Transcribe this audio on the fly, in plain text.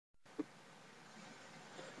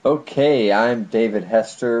Okay, I'm David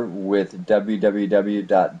Hester with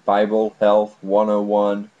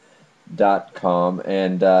www.biblehealth101.com,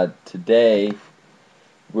 and today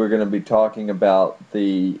we're going to be talking about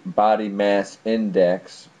the body mass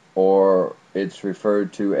index, or it's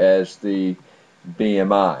referred to as the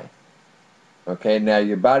BMI. Okay, now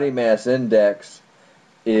your body mass index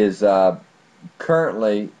is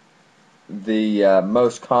currently the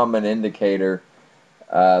most common indicator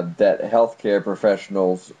that healthcare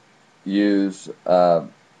professionals use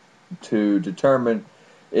to determine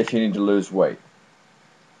if you need to lose weight.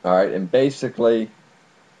 All right, and basically,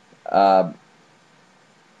 uh,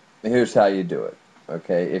 here's how you do it.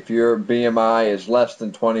 Okay, if your BMI is less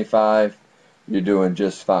than 25, you're doing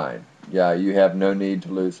just fine. Yeah, you have no need to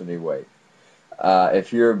lose any weight.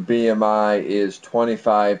 If your BMI is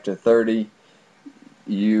 25 to 30,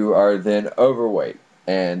 you are then overweight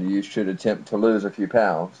and you should attempt to lose a few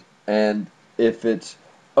pounds. And if it's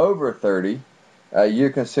over 30, you're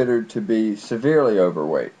considered to be severely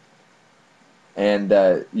overweight.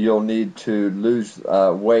 And you'll need to lose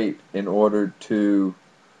weight in order to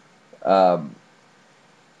um,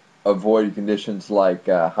 avoid conditions like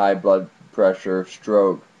high blood pressure,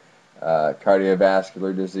 stroke,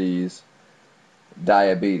 cardiovascular disease,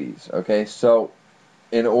 diabetes. Okay, so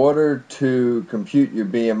in order to compute your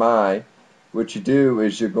BMI, what you do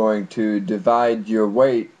is you're going to divide your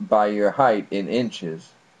weight by your height in inches,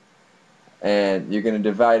 and you're going to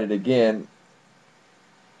divide it again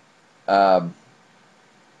um,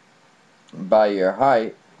 by your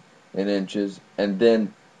height in inches, and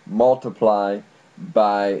then multiply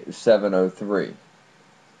by 703.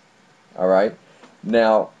 All right.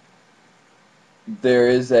 Now, there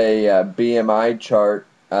is a BMI chart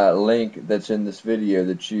link that's in this video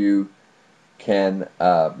that you can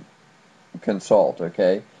consult,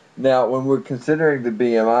 okay? Now, when we're considering the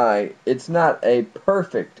BMI, it's not a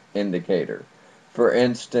perfect indicator. For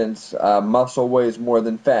instance, muscle weighs more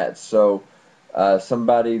than fat, so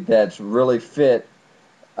somebody that's really fit,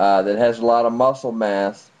 that has a lot of muscle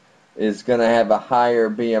mass, is going to have a higher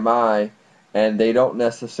BMI, and they don't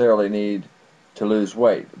necessarily need to lose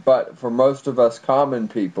weight. But for most of us common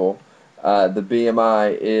people, the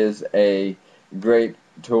BMI is a great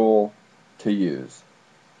tool to use.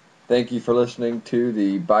 Thank you for listening to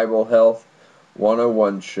the Bible Health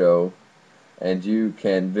 101 show, and you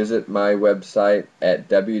can visit my website at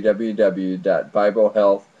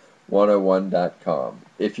www.biblehealth101.com.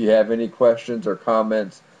 If you have any questions or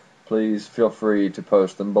comments, please feel free to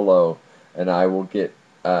post them below, and I will get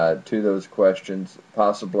to those questions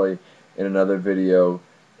possibly in another video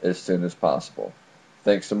as soon as possible.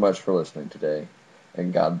 Thanks so much for listening today,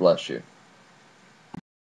 and God bless you.